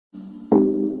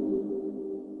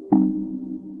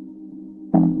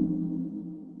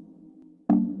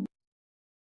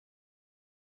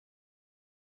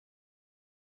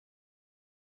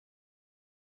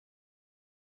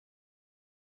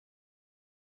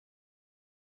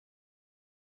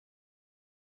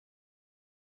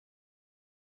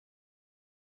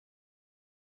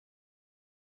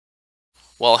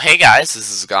Well, hey guys,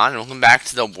 this is Gone, and welcome back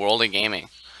to the world of gaming.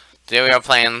 Today we are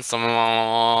playing some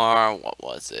more, what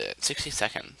was it, 60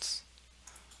 seconds.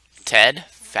 Ted,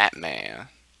 Fat Man.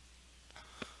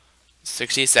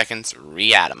 60 seconds,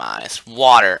 Reatomized.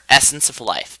 Water, essence of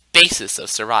life, basis of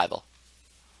survival.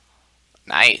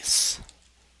 Nice.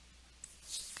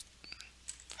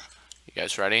 You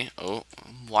guys ready? Oh,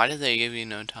 why did they give you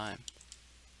no time?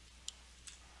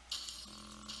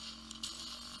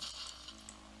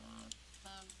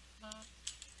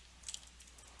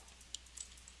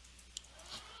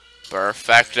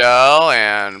 Perfecto,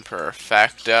 and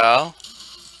perfecto.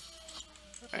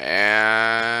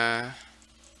 And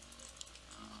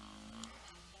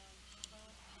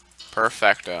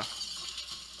perfecto.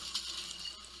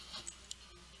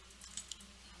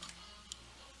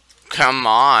 Come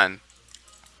on.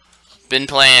 Been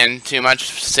playing too much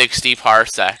 60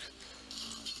 parsec.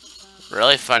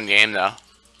 Really fun game though.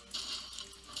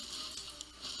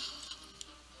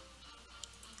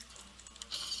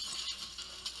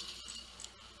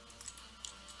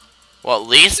 Well, at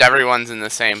least everyone's in the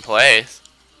same place.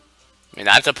 I mean,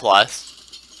 that's a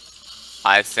plus,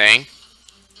 I think.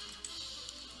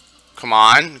 Come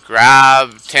on,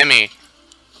 grab Timmy,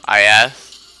 I guess.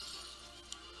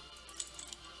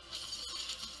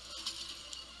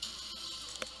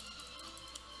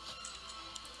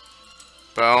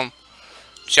 Boom.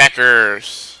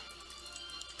 Checkers.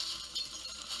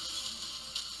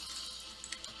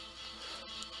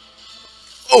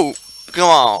 Oh, come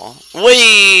on.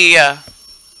 Whee!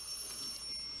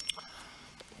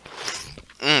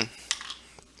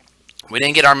 We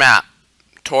didn't get our map.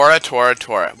 Tora.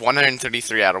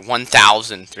 133 out of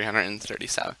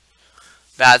 1,337.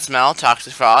 Bad smell,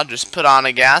 toxic fog. Just put on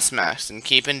a gas mask and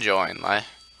keep enjoying life.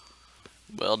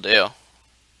 Will do.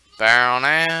 Bow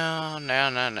now,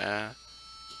 no.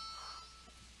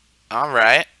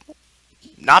 Alright.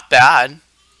 Not bad.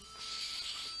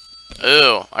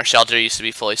 Ooh, our shelter used to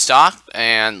be fully stocked,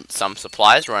 and some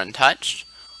supplies were untouched.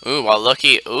 Ooh, well,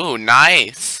 looky. Ooh,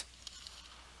 nice.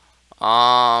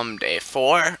 Day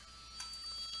 4.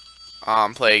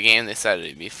 Play a game. They said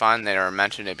it'd be fun. They never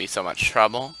mentioned it'd be so much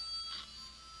trouble.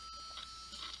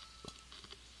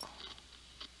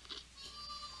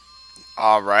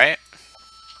 Alright.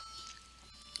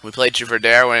 We played Truth or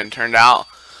Dare. When it turned out,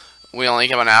 we only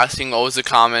kept on asking what was the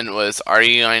comment was, are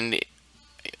we going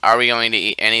to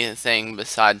eat anything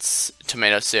besides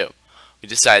tomato soup? We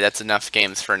decided that's enough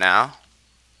games for now.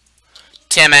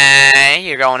 Timmy,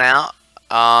 you're going out.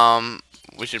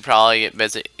 We should probably get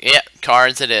busy. Yep,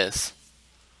 cards it is.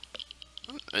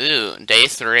 Ooh, day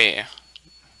 3.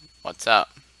 What's up?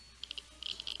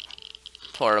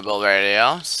 Portable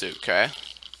radio, suitcase.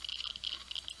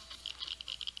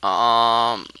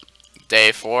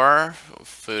 Day 4,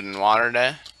 food and water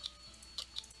day.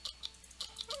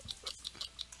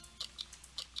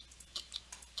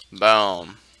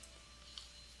 Boom.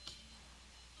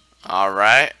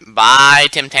 Alright, bye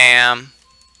Tim Tam.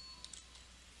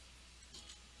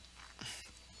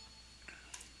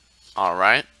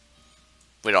 Alright.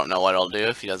 We don't know what he'll do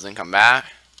if he doesn't come back.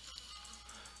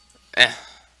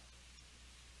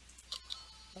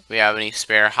 We have any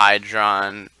spare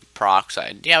hydron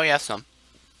peroxide? Yeah, we have some.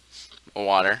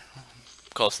 Water.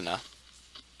 Close enough.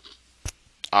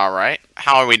 Alright.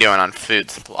 How are we doing on food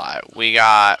supply? We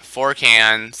got 4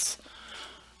 cans.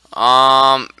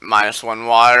 -1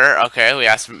 water. Okay, we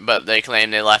asked them, but they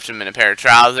claimed they left him in a pair of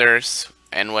trousers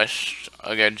and wished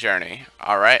a good journey.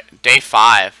 Alright. Day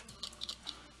 5.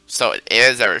 So it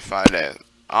is every 5 days.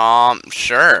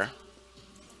 Sure.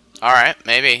 Alright,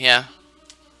 maybe, yeah.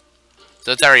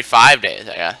 So it's every 5 days,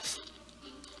 I guess.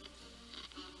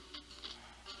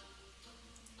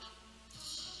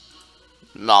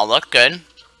 All look good.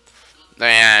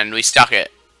 And we stuck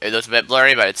it. It looks a bit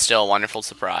blurry, but it's still a wonderful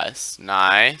surprise.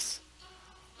 Nice.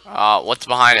 What's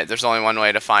behind it? There's only one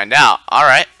way to find out.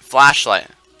 Alright, flashlight.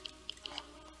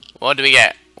 What did we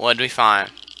get? What did we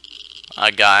find?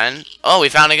 A gun. Oh, we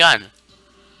found a gun.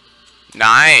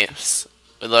 Nice.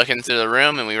 We looked into the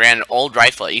room and we ran an old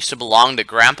rifle. It used to belong to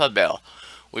Grandpa Bill.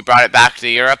 We brought it back to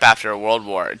Europe after a world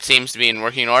war. It seems to be in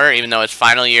working order, even though its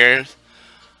final years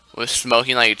was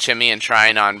smoking like a chimney and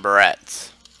trying on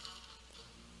barrettes.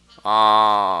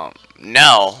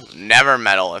 No. Never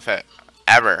meddle with it.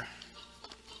 Ever.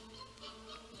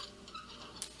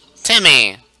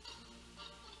 Timmy!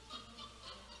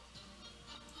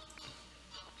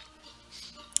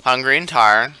 Hungry and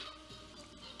tired.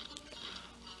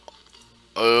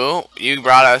 Ooh, you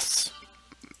brought us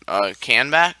a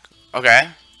can back? Okay.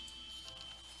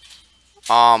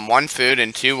 1 food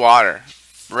and 2 water.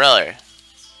 Really?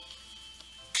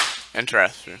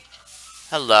 Interesting.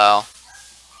 Hello.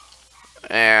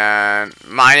 And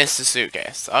minus the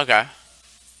suitcase. Okay.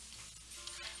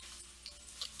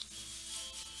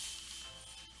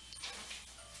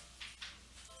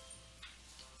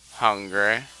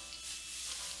 Hungry.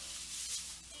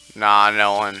 Nah,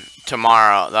 no one.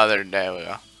 Tomorrow, the other day we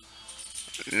go.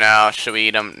 No, should we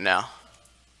eat them? No.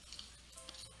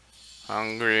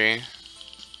 Hungry.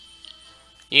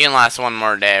 You can last one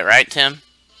more day, right, Tim?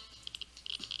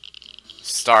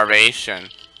 Starvation.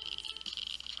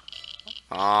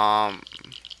 Boom,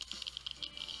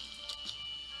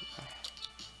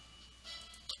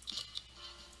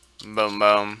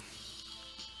 boom.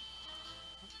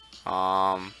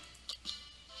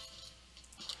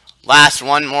 Last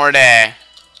one more day.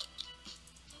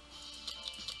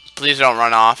 Please don't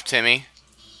run off, Timmy.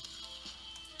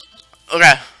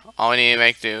 Okay. All we need to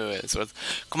make do is with.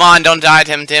 Come on, don't die,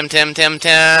 Tim.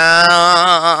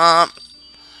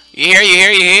 You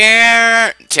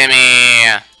hear?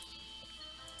 Timmy.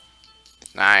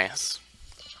 Nice.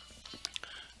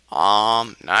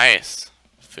 Nice.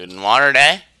 Food and water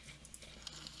day.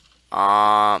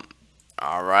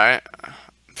 Alright.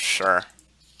 Sure.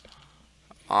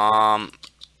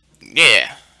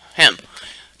 Yeah. Him.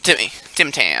 Timmy.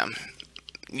 Tim Tam.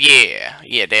 Yeah.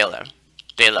 Yeah, day 11.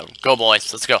 Day 11. Go,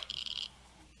 boys. Let's go.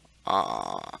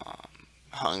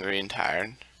 Hungry and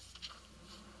tired.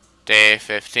 Day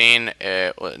 15.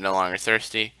 It was no longer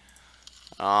thirsty.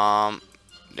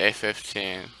 Day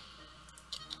 15.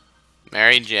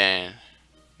 Mary Jane.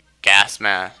 Gas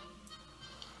mask.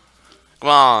 Come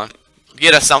on.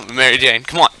 Get us something, Mary Jane.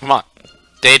 Come on.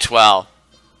 Day 12.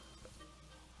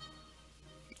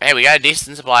 Hey, we got a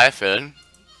decent supply of food.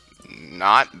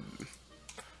 Not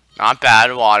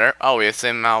bad. Water. Oh, we have the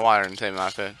same amount of water and the same amount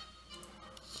of food.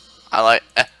 I like.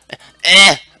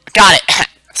 Got it.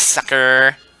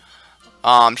 Sucker.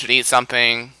 Should eat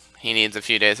something. He needs a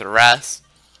few days of rest.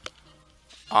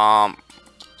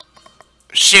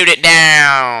 Shoot it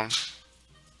down.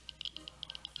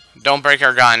 Don't break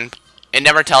our gun. It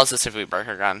never tells us if we break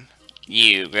our gun.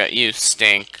 You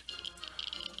stink.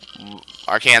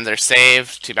 Our cans are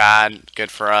saved. Too bad. Good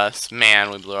for us.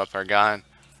 Man, we blew up our gun.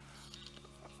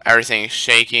 Everything's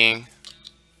shaking.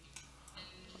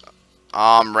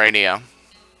 Radio.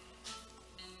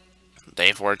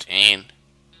 Day 14.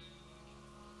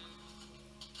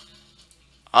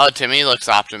 Oh, Timmy looks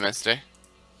optimistic.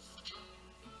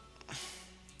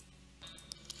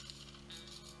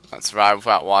 Not survive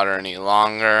without water any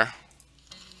longer.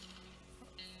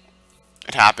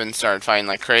 It happened, started fighting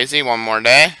like crazy. One more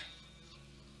day.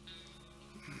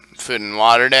 Food and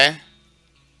water day.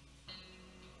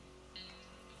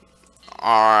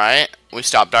 Alright. We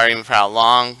stopped arguing for how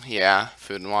long? Yeah,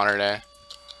 food and water day.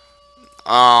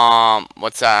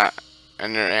 What's that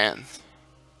in your hands?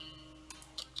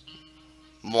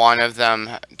 One of them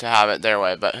to have it their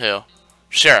way, but who?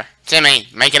 Sure. Timmy,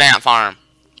 make an ant farm.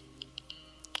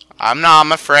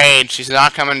 I'm afraid. She's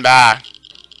not coming back.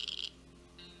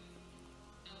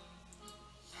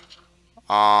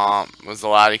 Was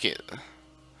allowed to get.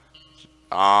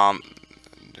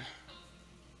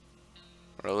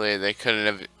 Really, they couldn't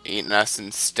have eaten us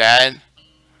instead?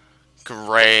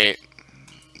 Great.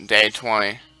 Day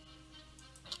 20.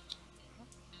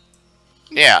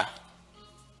 Yeah.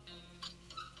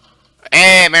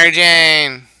 Hey, Mary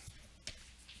Jane!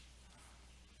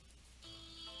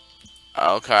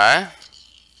 Okay.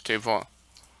 2 point.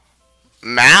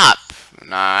 Map!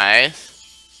 Nice.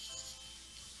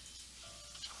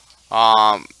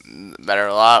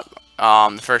 Better luck.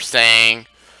 The first thing,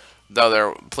 though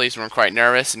the police were quite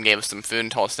nervous and gave us some food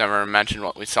and told us never to mention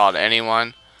what we saw to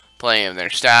anyone. Plenty of their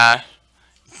staff.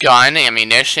 Gun,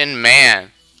 ammunition,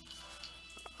 man.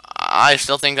 I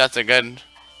still think that's a good...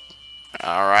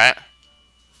 Alright.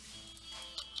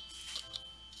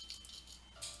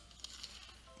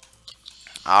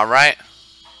 Alright.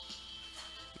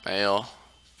 Mail.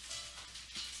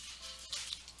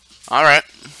 Alright.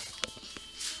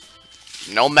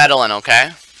 No meddling,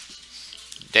 okay?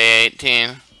 Day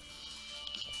 18.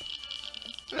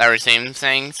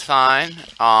 Everything's fine.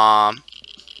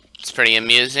 It's pretty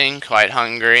amusing, quite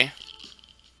hungry.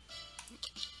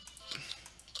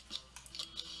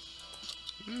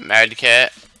 Medkit.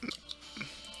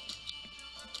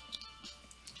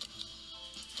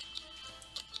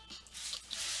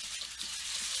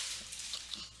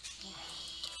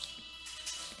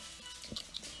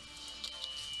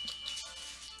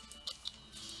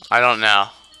 I don't know.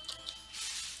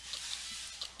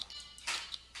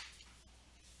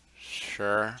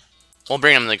 Sure. We'll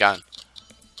bring him the gun.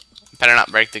 Better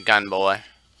not break the gun, boy.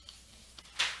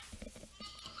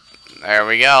 There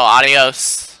we go.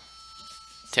 Adios,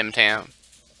 Tim Tam.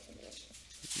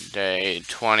 Day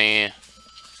 20.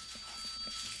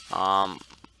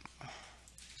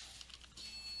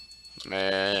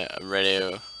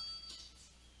 Radio.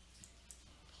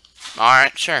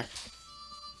 Alright, sure.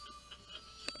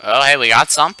 Oh, hey, we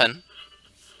got something.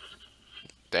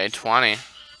 Day 20.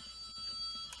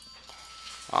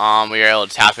 We were able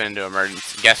to tap into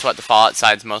emergency. Guess what? The fallout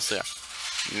side's mostly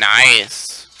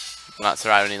nice. Not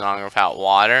survive any longer without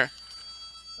water.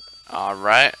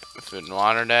 Alright, food and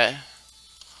water day.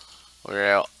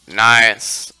 We're able,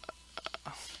 nice.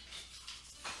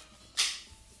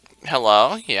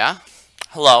 Hello, yeah.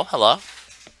 Hello, hello.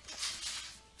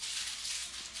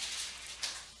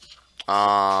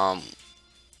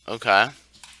 Okay.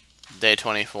 Day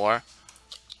 24.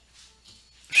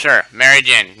 Sure, Mary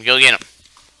Jane, go get him.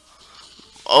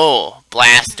 Oh,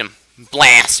 blast him.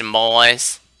 Blast him,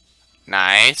 boys.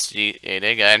 Nice, you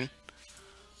did good.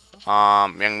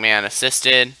 Young man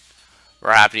assisted.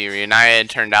 We're happy to be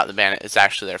reunited. Turned out the bandit is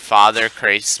actually their father.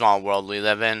 Crazy small world we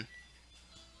live in.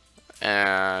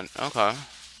 And, okay.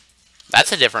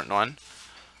 That's a different one.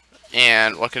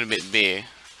 And what could it be?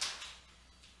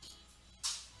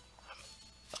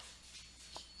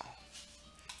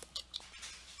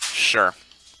 Sure.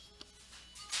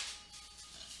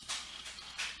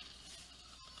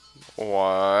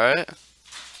 What?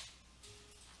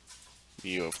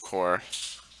 You, of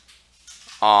course.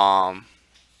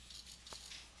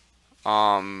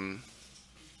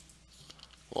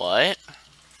 What?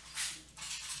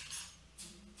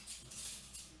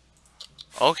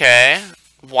 Okay.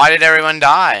 Why did everyone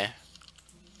die?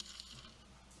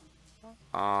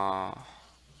 Nah.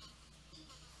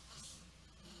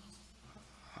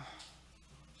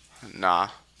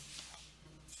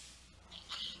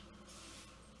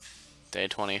 Day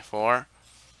 24.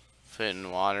 Food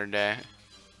and water day.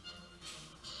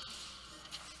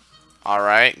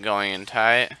 Alright, going in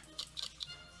tight.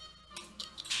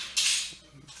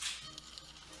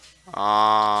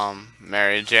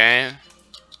 Mary Jane.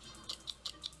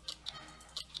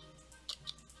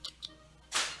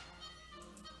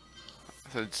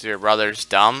 Since your brother's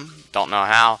dumb, don't know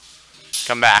how.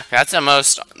 Come back. That's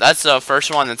the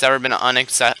first one that's ever been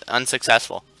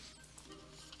unsuccessful.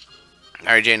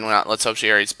 Mary Jane went out. Let's hope she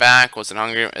hurries back. Wasn't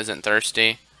hungry. Isn't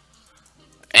thirsty.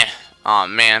 Oh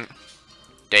man.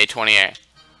 Day 28.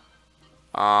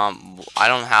 I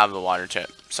don't have the water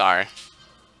tip. Sorry.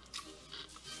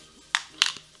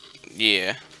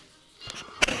 Yeah.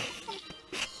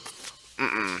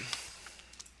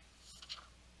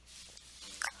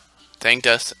 Thanked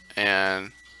us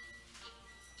and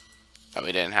oh,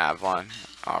 we didn't have one.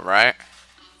 Alright.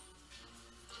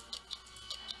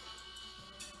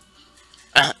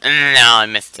 No, I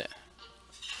missed it.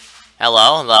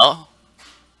 Hello, hello?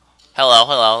 Hello,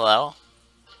 hello, hello?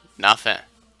 Nothing.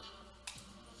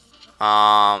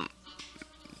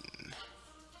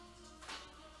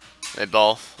 They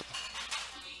both.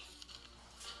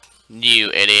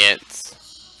 You idiots.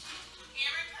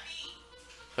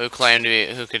 Who claimed to be,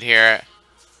 who could hear it?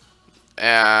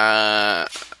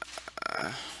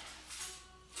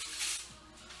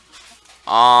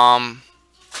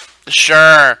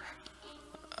 Sure.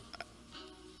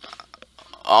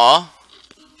 Oh?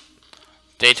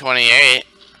 Day 28.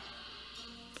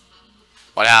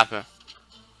 What happened?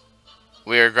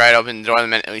 We were right open the door the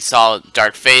minute we saw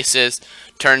dark faces.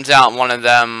 Turns out one of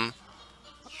them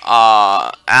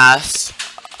asked,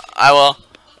 I will,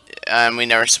 and we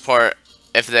never support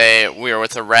if we were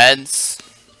with the Reds.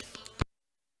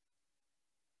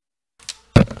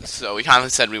 So we kindly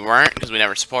said we weren't because we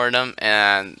never supported them.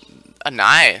 And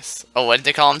nice. Oh, what did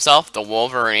they call themselves? The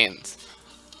Wolverines.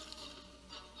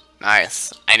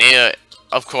 Nice. I knew it.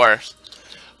 Of course.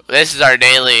 This is our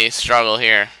daily struggle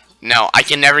here. No, I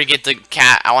can never get the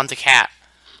cat. I want the cat.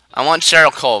 I want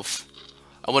Cheryl Cove.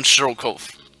 I want Cheryl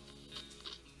Cove.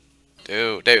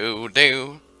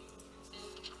 Do.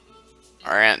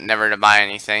 Alright, never to buy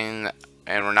anything.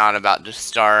 And we're not about to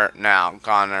start now.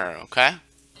 Connor, okay?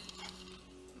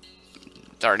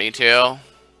 32.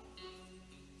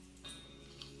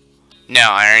 No,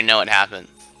 I already know what happened.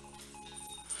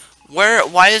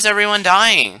 Why is everyone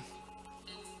dying?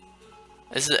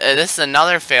 This is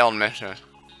another failed mission.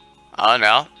 Oh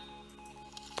no.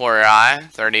 Poor eye,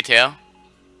 32.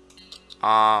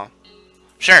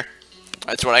 Sure.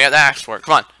 That's what I got the axe for.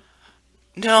 Come on.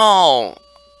 No.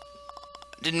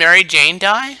 Did Mary Jane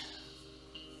die?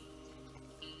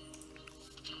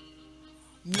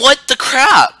 What the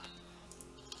crap?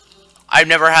 I've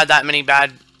never had that many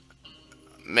bad.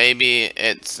 Maybe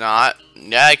it's not.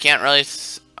 Yeah, I can't really.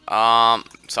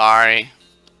 Sorry.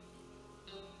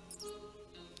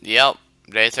 Yep.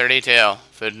 Day 32.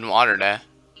 Food and water day.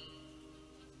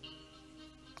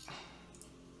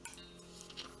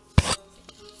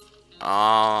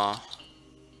 Uh,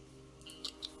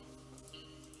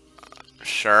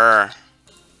 sure.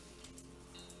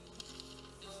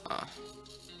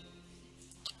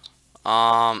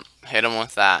 Hit him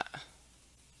with that.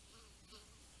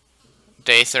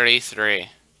 Day 33.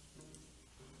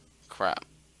 Crap.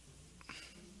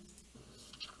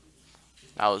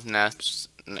 That was next.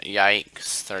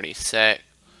 Yikes. 36.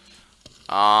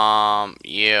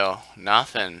 You.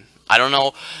 Nothing. I don't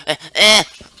know.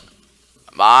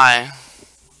 Bye.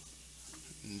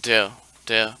 Do.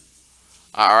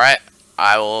 Alright.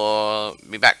 I will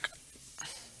be back.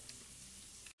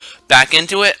 Back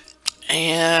into it.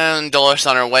 And Dolores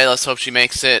on her way. Let's hope she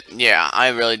makes it. Yeah, I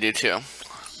really do too.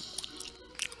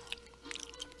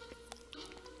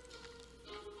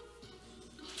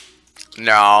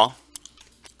 No.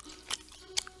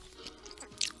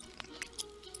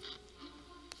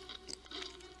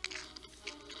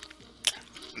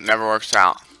 Never works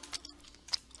out.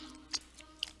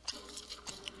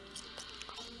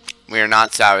 We are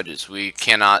not savages. We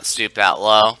cannot stoop that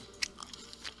low.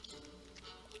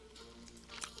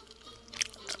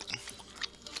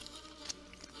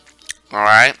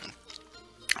 Alright.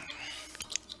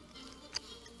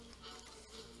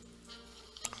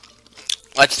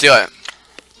 Let's do it.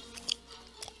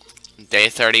 Day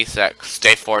 36.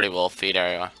 Day 40 will feed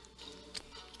area.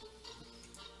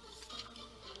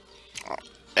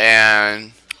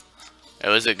 And it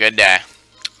was a good day.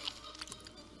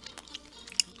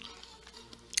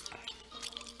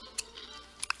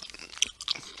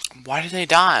 Why did they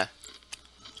die?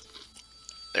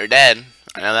 They're dead.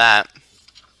 I know that.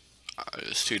 It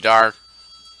was too dark.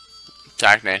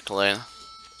 Technically.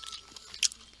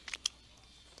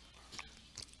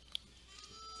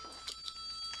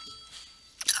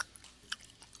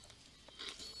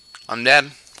 I'm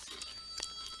dead.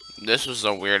 This was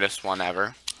the weirdest one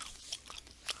ever.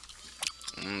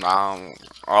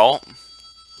 Oh.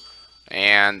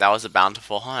 And that was a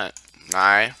bountiful hunt.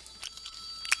 Nice.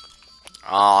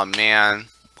 Oh man.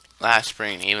 Last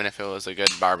spring, even if it was a good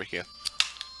barbecue.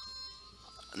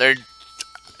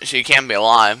 She can't be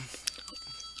alive.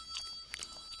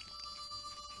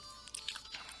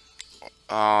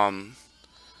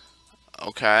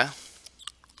 Okay.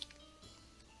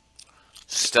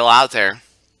 Still out there.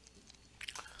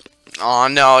 Oh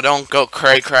no, don't go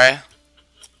cray cray.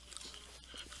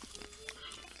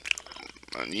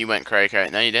 You went cray cray.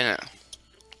 No, you didn't.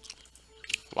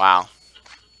 Wow.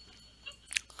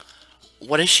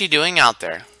 What is she doing out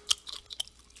there?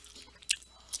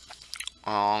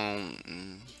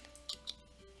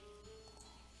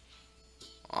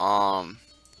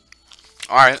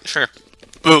 Alright, sure.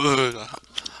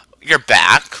 You're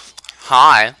back.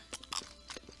 Hi.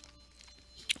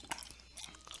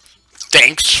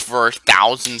 Thanks for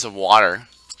thousands of water.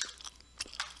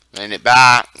 Made it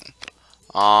back.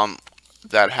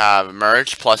 That have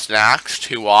emerged plus an axe,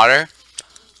 2 water.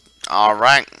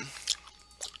 Alright.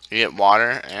 You get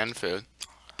water and food.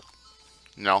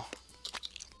 No.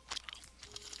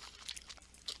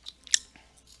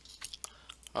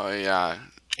 Oh yeah,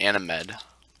 and a med.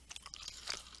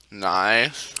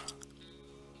 Nice.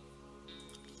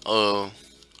 Oh.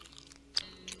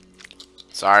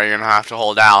 Sorry, you're gonna have to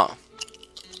hold out.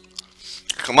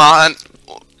 Come on.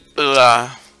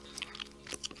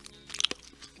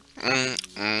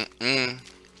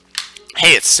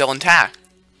 Hey, it's still intact.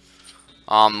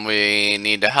 We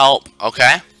need to help.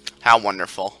 Okay. How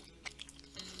wonderful.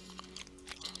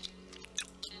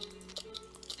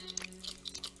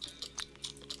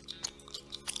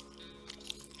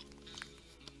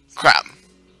 Crap.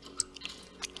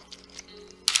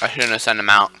 I shouldn't have sent him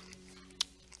out.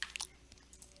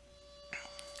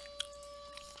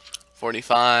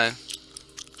 45.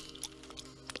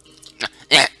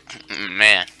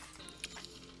 Man.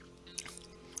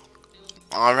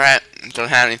 Alright. Don't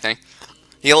have anything.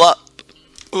 Heal up.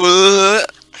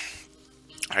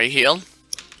 Are you healed?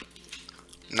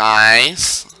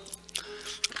 Nice.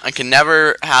 I can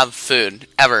never have food.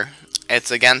 Ever.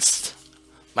 It's against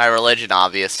my religion,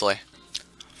 obviously.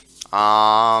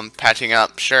 Patching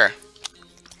up. Sure.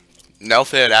 No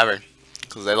food, ever.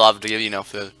 Because they love to give you no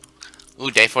food.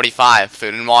 Ooh, day 45.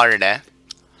 Food and water day.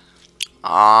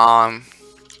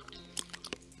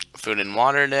 Food and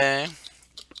water day.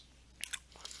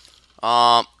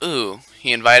 Ooh.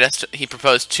 He invited us to, he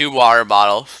proposed 2 water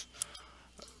bottles.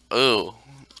 Ooh.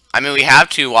 I mean, we have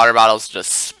 2 water bottles to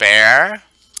spare.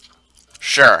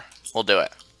 Sure. We'll do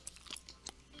it.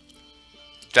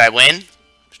 Did I win?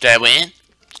 Did I win?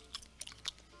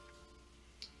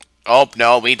 Oh,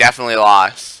 no. We definitely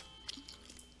lost.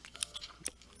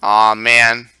 Aw,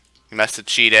 man. You must have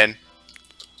cheated.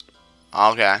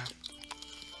 Okay.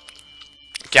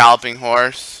 Galloping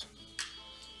horse.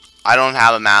 I don't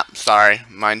have a map. Sorry.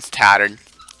 Mine's tattered.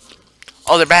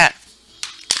 Oh, they're back.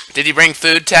 Did he bring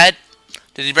food, Ted?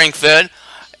 Did he bring food?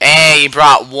 Hey, he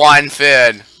brought one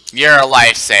food. You're a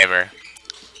lifesaver.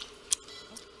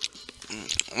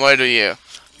 What do you?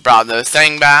 Brought this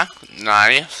thing back.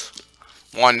 Nice.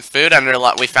 One food under.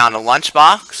 We found a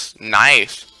lunchbox.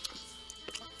 Nice.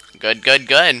 Good, good,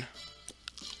 good.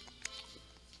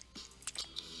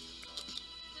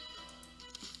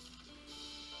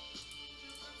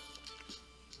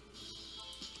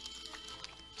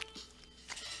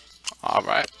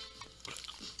 Alright.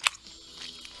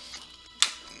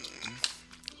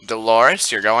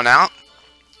 Dolores, you're going out.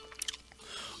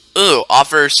 Ooh,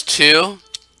 offers 2.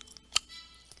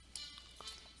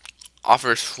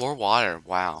 Offers 4 water.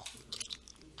 Wow.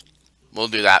 We'll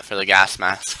do that for the gas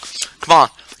mask. Come on.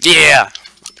 Yeah.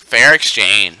 Fair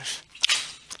exchange.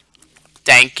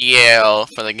 Thank you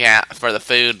for the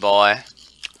food, boy.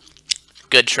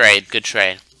 Good trade. Good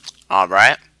trade. All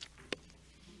right.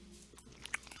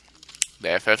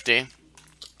 Day 50.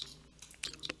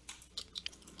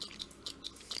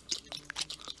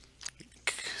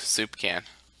 Soup can.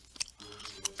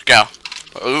 Go.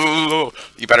 Ooh,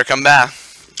 you better come back.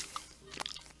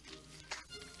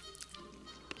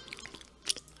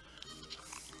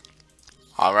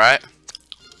 Alright.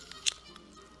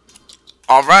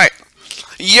 Alright.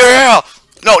 Yeah!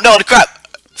 No, no, the crap!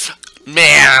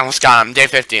 Man, I almost got him. Day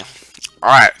 50.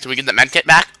 Alright, so we get the medkit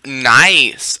back?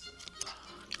 Nice!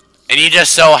 And you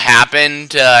just so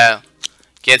happened to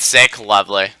get sick?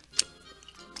 Lovely.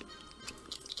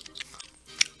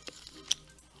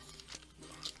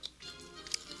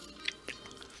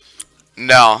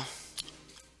 No.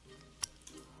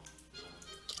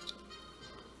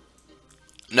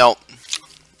 Nope.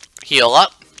 Heal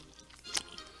up.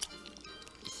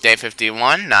 Day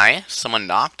 51. Nice. Someone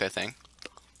knocked, I think.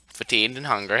 Fatigued and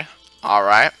hungry.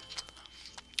 Alright.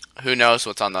 Who knows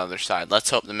what's on the other side.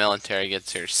 Let's hope the military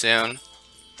gets here soon.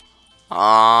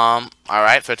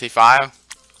 Alright. 55.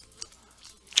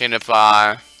 Kind of,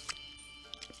 Alright.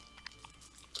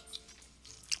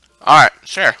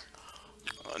 Sure.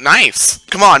 Nice.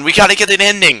 Come on. We gotta get an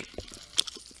ending.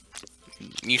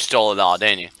 You stole it all,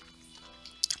 didn't you?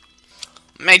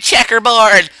 My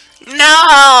checkerboard!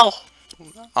 No!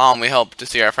 We hope to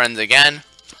see our friends again.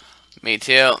 Me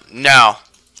too. No.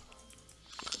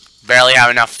 Barely have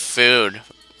enough food.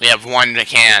 We have 1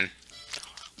 can.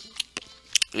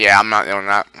 Yeah, I'm not doing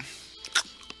that.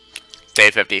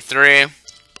 Day 53.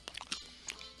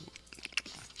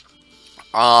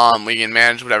 We can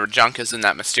manage whatever junk is in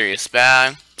that mysterious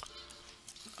bag.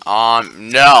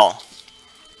 No.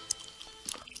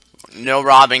 No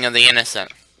robbing of the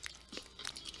innocent.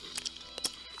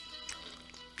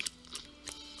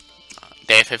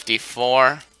 Day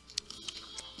 54.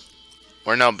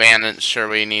 We're no bandits. Sure,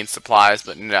 we need supplies,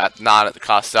 but not at the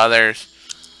cost of others.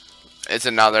 It's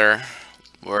another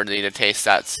worthy to taste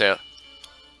that soup.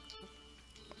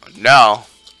 No.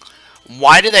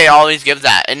 Why do they always give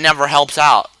that? It never helps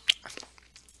out.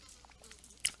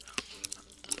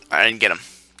 I didn't get him.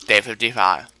 Day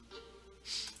 55.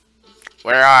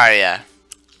 Where are ya?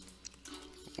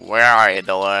 Where are you,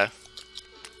 Dolores?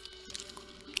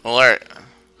 Alert.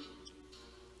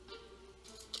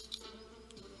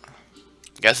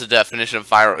 Guess the definition of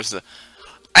fire was the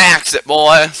axe it,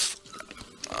 boys.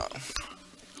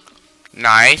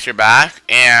 Nice, you're back,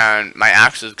 and my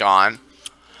axe is gone.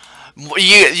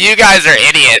 You guys are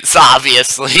idiots,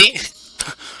 obviously.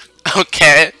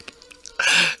 Okay.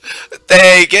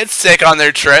 They get sick on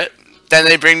their trip, then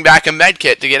they bring back a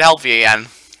medkit to get healthy again.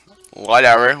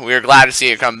 Whatever. We are glad to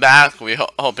see you come back. We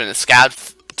hoping to scab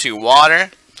to water.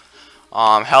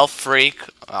 Health freak.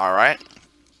 All right.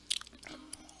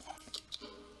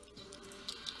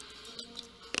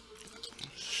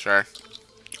 Sure.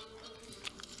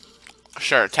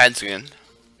 Sure, Ted's good.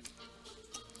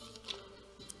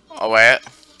 Oh, wait.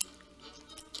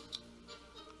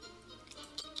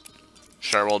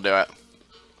 Sure, we'll do it.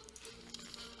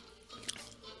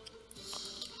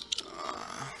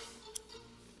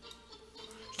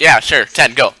 Yeah, sure.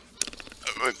 Ted, go.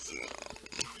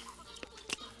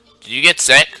 Did you get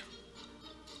sick?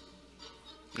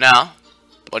 No.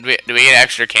 Do we get an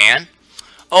extra can?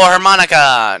 Oh,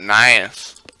 harmonica.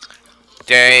 Nice.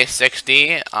 Day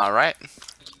 60. Alright.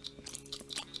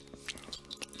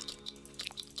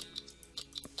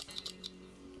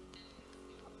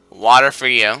 Water for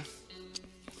you.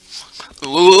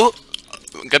 Ooh.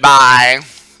 Goodbye.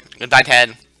 Goodbye,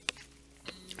 Ted.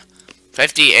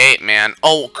 58, man.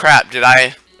 Oh, crap. Did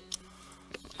I...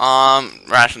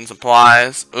 ration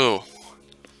supplies. Ooh.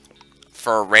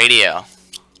 For a radio.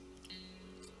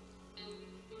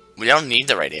 We don't need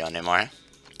the radio anymore.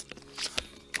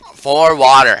 For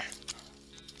water.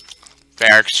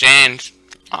 Fair exchange.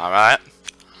 Alright.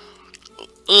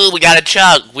 Ooh, we got a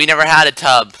chug. We never had a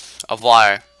tub of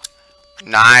water.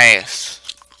 Nice.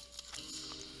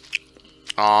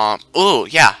 Ooh,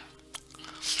 yeah.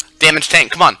 Damage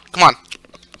tank. Come on. Come on.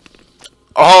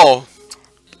 Oh.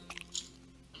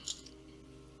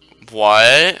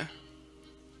 What?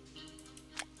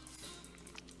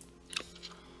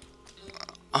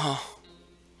 Oh.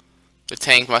 The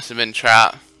tank must have been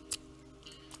trapped.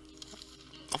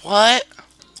 What?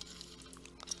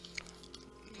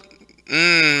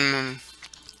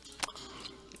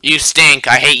 You stink.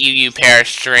 I hate you, you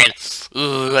pedestrian.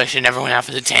 Ooh, I should never went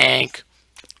after the tank.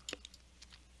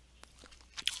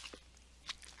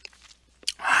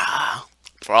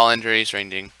 For all injuries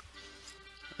ranging.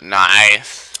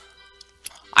 Nice.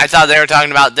 I thought they were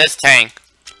talking about this tank.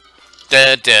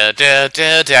 Well,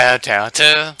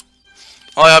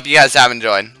 I hope you guys have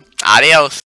enjoyed.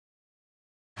 Adios.